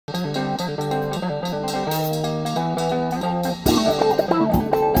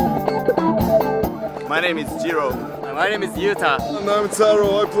name is Jiro. My name is Yuta. And I'm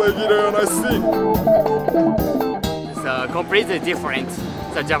Taro, I play guitar and I sing. It's completely different.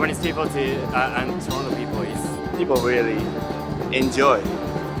 The Japanese people and Toronto people is. People really enjoy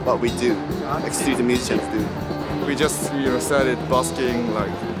what we do, like student musicians do. We just started busking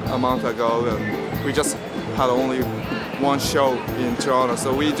like a month ago, and we just had only one show in Toronto,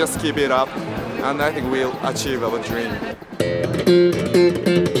 so we just keep it up, and I think we'll achieve our dream.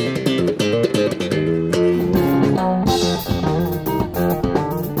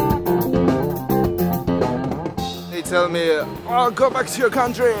 They tell me, "Oh, go back to your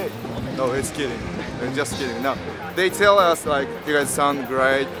country." No, it's kidding. I'm just kidding. No, they tell us like, "You guys sound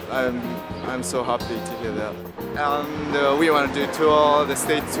great." I'm so happy to hear that. And we want to do tour, the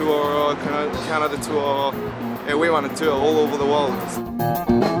state tour, Canada tour, and we want to tour all over the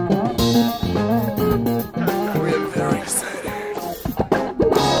world.